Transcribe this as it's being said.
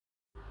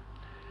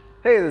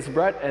Hey, this is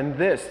Brett, and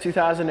this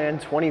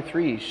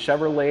 2023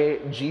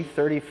 Chevrolet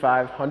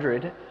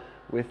G3500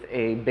 with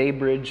a Bay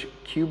Bridge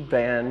Cube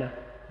van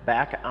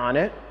back on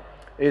it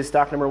is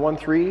stock number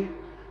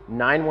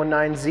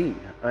 13919Z.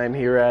 I'm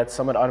here at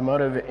Summit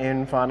Automotive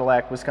in Fond du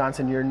Lac,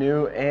 Wisconsin, your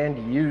new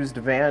and used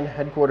van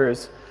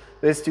headquarters.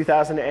 This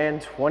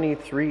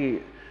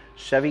 2023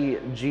 Chevy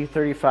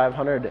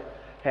G3500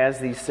 has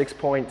the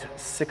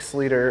 6.6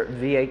 liter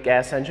V8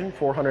 gas engine,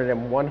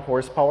 401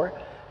 horsepower,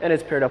 and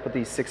it's paired up with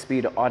the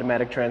 6-speed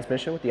automatic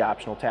transmission with the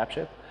optional tap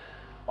shift.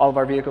 All of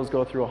our vehicles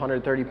go through a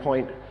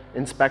 130-point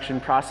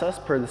inspection process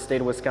per the state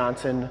of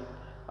Wisconsin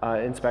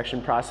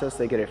inspection process.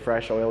 They get a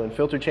fresh oil and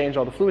filter change.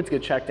 All the fluids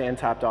get checked and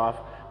topped off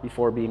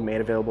before being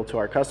made available to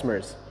our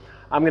customers.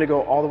 I'm going to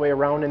go all the way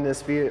around in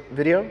this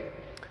video,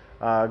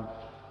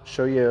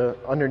 show you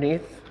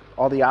underneath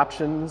all the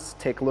options,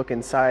 take a look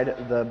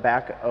inside the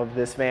back of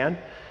this van,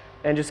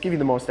 and just give you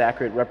the most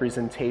accurate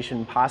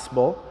representation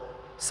possible.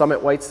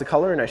 Summit White's the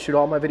color, and I shoot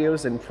all my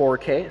videos in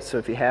 4K, so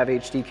if you have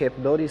HD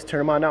capabilities, turn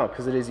them on now,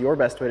 because it is your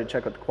best way to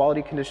check out the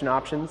quality, condition,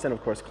 options, and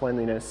of course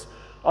cleanliness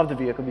of the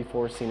vehicle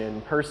before seen in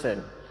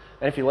person.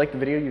 And if you like the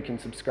video, you can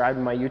subscribe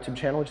to my YouTube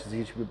channel, which is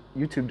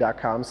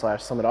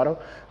youtube.com/summitauto.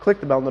 Click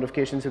the bell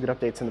notifications, you'll get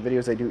updates on the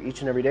videos I do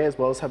each and every day, as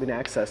well as having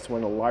access to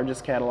one of the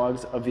largest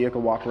catalogs of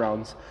vehicle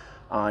walkarounds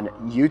on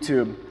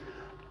YouTube.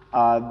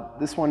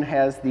 This one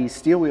has the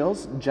steel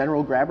wheels,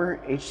 General Grabber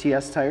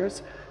HTS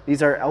tires.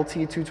 These are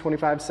LT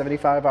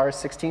 225/75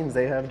 R16s.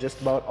 They have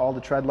just about all the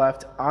tread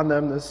left on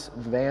them. This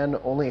van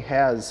only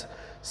has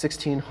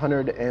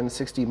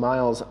 1,660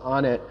 miles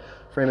on it.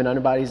 Frame and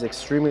underbody is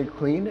extremely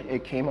clean.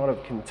 It came out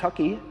of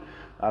Kentucky.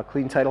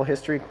 Clean title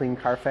history, clean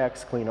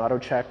CARFAX, clean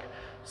AUTOCHECK.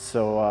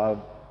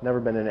 So never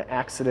been in an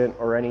accident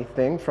or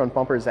anything. Front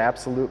bumper is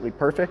absolutely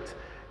perfect.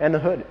 And the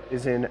hood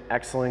is in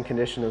excellent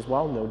condition as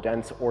well. No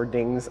dents or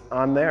dings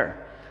on there.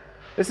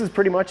 This is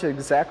pretty much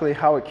exactly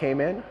how it came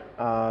in.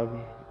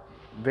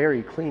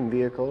 Very clean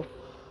vehicle.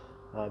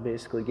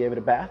 Basically gave it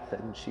a bath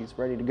and she's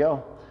ready to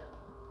go.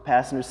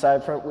 Passenger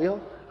side front wheel,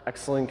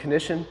 excellent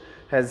condition.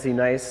 Has the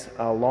nice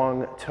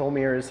long tow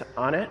mirrors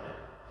on it.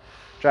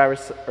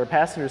 Driver's or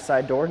passenger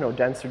side door, no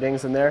dents or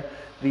dings in there.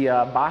 The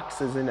box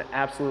is in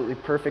absolutely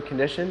perfect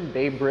condition.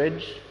 Bay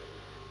Bridge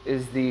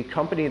is the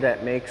company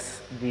that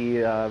makes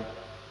the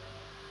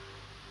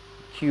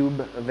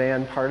Cube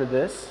van part of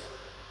this.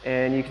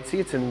 And you can see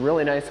it's in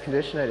really nice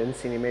condition. I didn't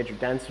see any major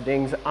dents or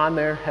dings on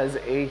there. Has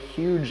a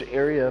huge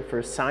area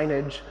for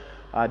signage.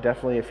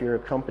 Definitely if you're a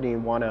company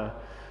and want to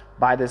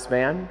buy this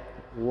van,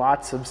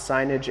 lots of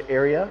signage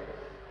area.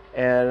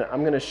 And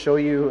I'm going to show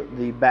you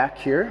the back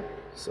here.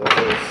 So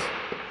there's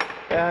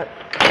that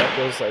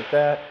goes like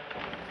that.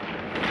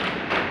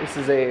 This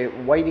is a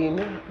whiting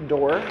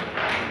door.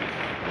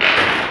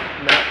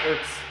 And that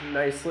works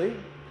nicely.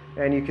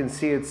 And you can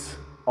see it's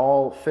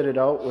all fitted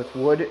out with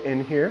wood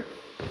in here.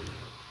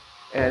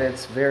 And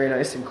it's very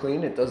nice and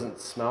clean. It doesn't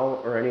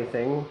smell or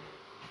anything.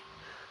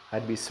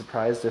 I'd be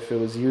surprised if it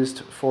was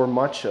used for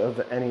much of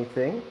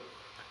anything.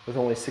 With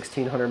only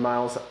 1,600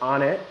 miles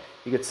on it,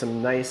 you get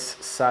some nice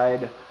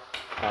side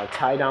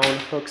tie-down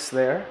hooks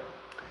there.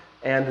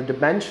 And the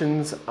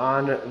dimensions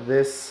on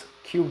this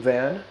Cube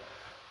van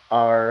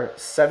are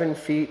 7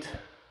 foot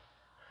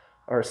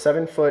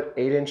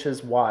 8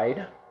 inches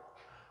wide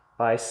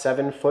by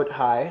 7 foot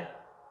high.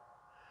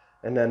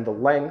 And then the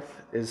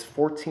length is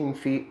 14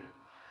 feet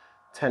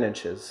 10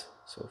 inches.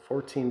 So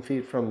 14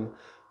 feet from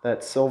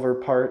that silver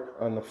part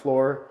on the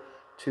floor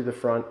to the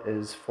front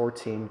is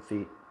 14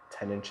 feet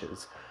 10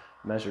 inches.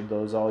 Measured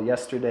those all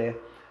yesterday,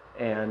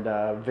 and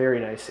very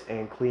nice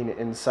and clean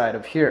inside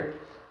of here.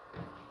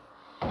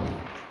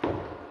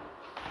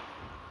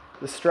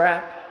 The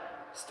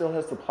strap still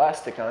has the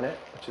plastic on it,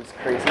 which is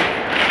crazy.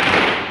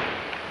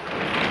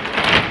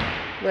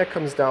 That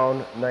comes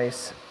down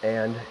nice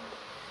and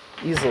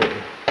easily.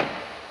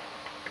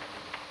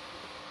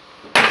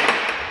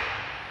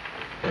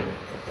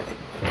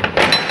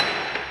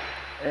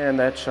 And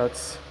that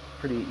shuts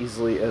pretty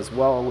easily as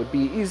well. It would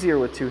be easier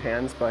with two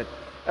hands, but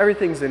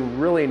everything's in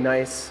really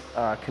nice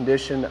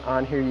condition.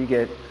 On here you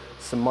get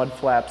some mud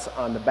flaps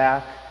on the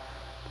back.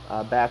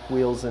 Back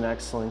wheels in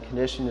excellent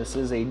condition. This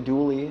is a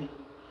dually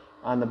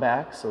on the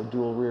back, so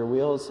dual rear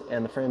wheels,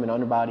 and the frame and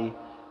underbody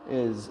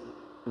is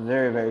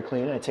very, very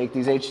clean. I take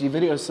these HD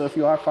videos, so if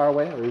you are far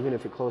away, or even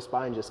if you're close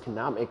by and just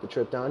cannot make the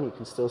trip down, you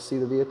can still see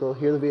the vehicle,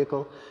 hear the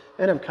vehicle,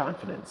 and have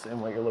confidence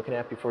in what you're looking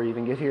at before you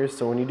even get here.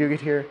 So when you do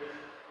get here,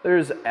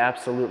 there's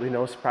absolutely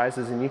no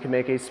surprises, and you can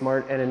make a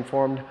smart and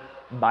informed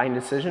buying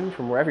decision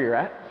from wherever you're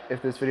at.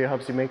 If this video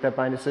helps you make that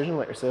buying decision,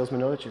 let your salesman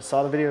know that you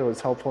saw the video, it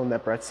was helpful, and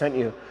that Brett sent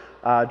you.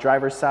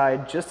 Driver's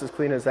side, just as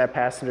clean as that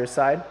passenger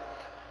side.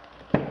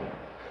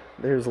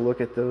 There's a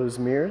look at those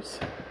mirrors.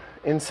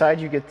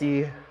 Inside you get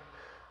the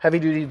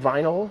heavy-duty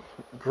vinyl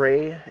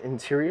gray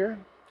interior.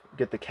 You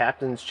get the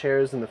captain's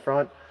chairs in the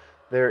front.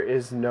 There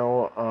is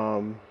no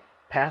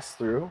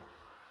pass-through.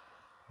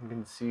 You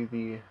can see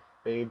the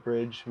Bay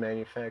Bridge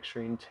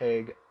manufacturing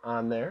tag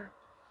on there.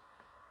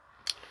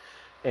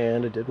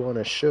 And I did want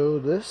to show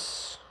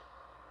this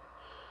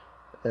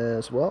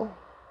as well,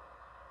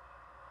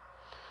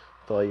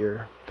 with all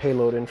your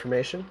payload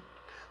information.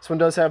 This one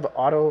does have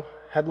auto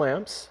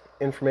headlamps,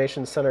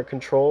 information center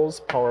controls,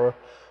 power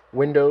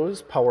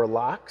windows, power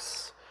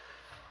locks.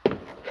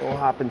 We'll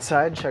hop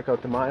inside, check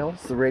out the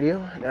miles, the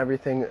radio, and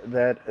everything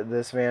that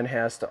this van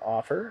has to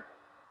offer.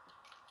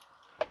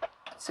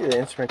 See, the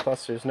instrument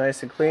cluster is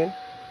nice and clean.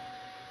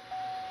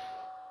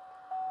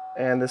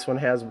 And this one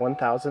has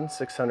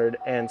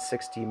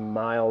 1,660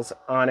 miles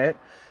on it.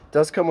 It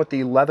does come with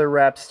the leather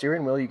wrapped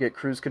steering wheel. You get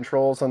cruise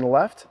controls on the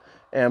left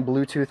and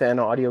Bluetooth and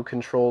audio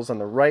controls on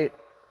the right.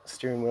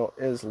 Steering wheel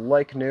is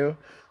like new.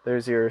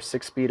 There's your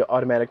 6-speed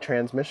automatic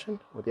transmission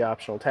with the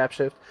optional tap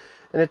shift.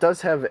 And it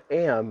does have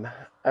AM,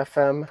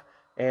 FM,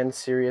 and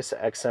Sirius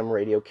XM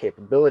radio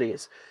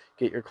capabilities.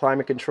 Get your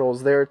climate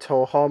controls there,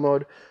 tow haul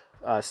mode,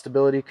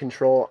 stability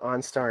control,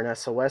 OnStar and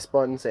SOS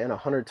buttons, and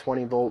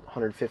 120 volt,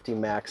 150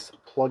 max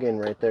plug-in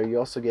right there. You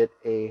also get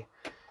a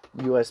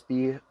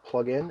USB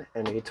plug-in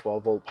and a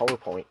 12 volt power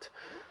point.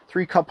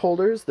 3 cup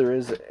holders. There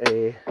is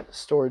a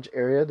storage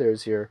area.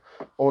 There's your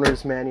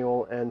owner's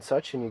manual and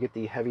such, and you get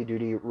the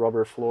heavy-duty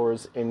rubber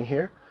floors in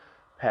here.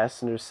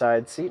 Passenger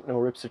side seat, no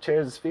rips or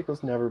tears. This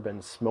vehicle's never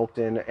been smoked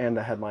in, and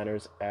the headliner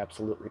is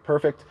absolutely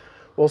perfect.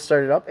 We'll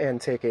start it up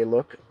and take a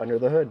look under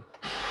the hood.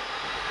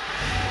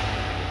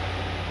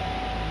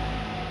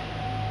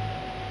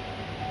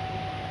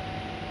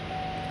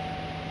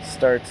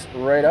 Starts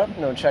right up,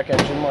 no check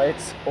engine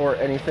lights or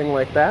anything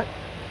like that.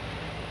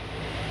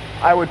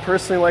 I would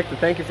personally like to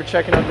thank you for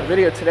checking out the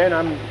video today, and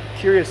I'm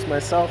curious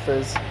myself,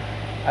 as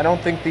I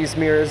don't think these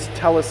mirrors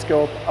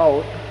telescope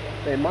out.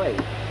 They might.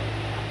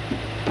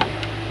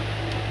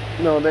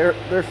 No,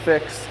 they're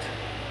fixed.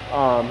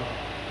 I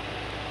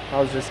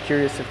was just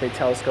curious if they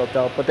telescoped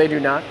out, but they do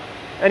not.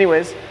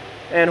 Anyways,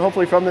 and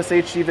hopefully from this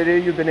HD video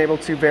you've been able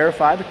to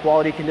verify the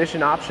quality,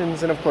 condition,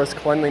 options, and of course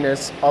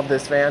cleanliness of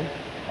this van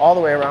all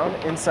the way around,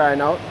 inside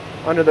and out.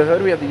 Under the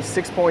hood we have the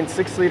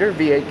 6.6 liter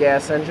V8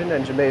 gas engine.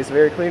 Engine bay is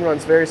very clean,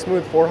 runs very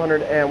smooth,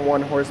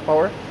 401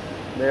 horsepower.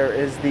 There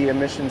is the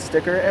emission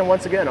sticker, and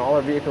once again all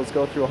our vehicles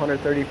go through a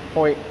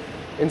 130-point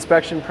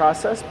inspection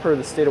process per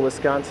the state of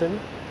Wisconsin.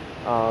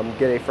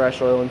 Get a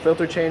fresh oil and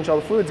filter change. All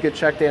the fluids get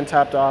checked and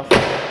topped off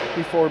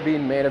before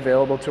being made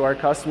available to our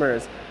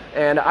customers.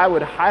 And I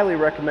would highly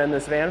recommend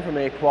this van from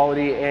a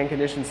quality and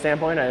condition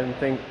standpoint. I don't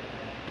think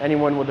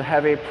anyone would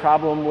have a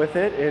problem with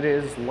it. It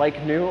is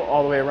like new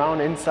all the way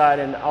around, inside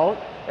and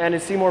out. And to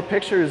see more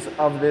pictures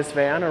of this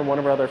van or one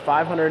of our other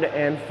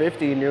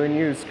 550 new and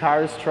used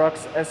cars,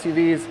 trucks,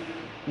 SUVs,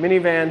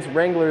 minivans,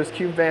 Wranglers,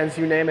 cube vans,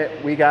 you name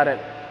it, we got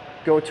it.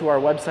 Go to our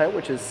website,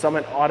 which is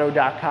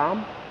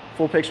summitauto.com.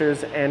 Full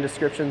pictures and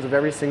descriptions of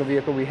every single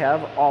vehicle we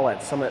have, all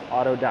at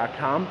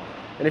summitauto.com.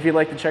 And if you'd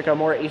like to check out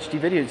more HD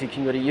videos, you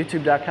can go to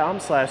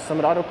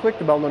youtube.com/summitauto. Click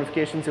the bell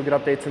notifications. You'll get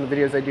updates on the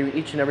videos I do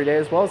each and every day,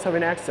 as well as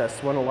having access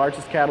to one of the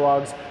largest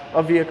catalogs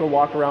of vehicle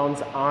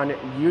walkarounds on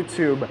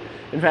YouTube.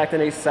 In fact,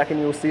 in a second,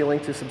 you'll see a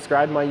link to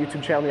subscribe to my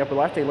YouTube channel in the upper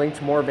left, a link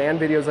to more van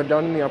videos I've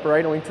done in the upper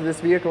right, a link to this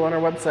vehicle on our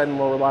website in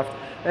the lower left,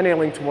 and a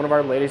link to one of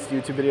our latest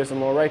YouTube videos in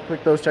the lower right.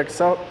 Click those, check us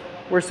out.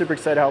 We're super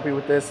excited to help you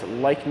with this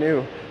like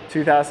new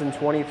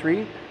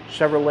 2023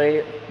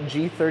 Chevrolet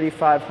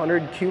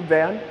G3500 Cube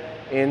van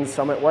in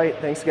Summit White.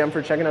 Thanks again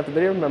for checking out the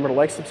video. Remember to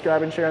like,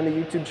 subscribe, and share on the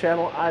YouTube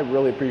channel. I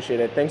really appreciate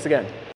it. Thanks again.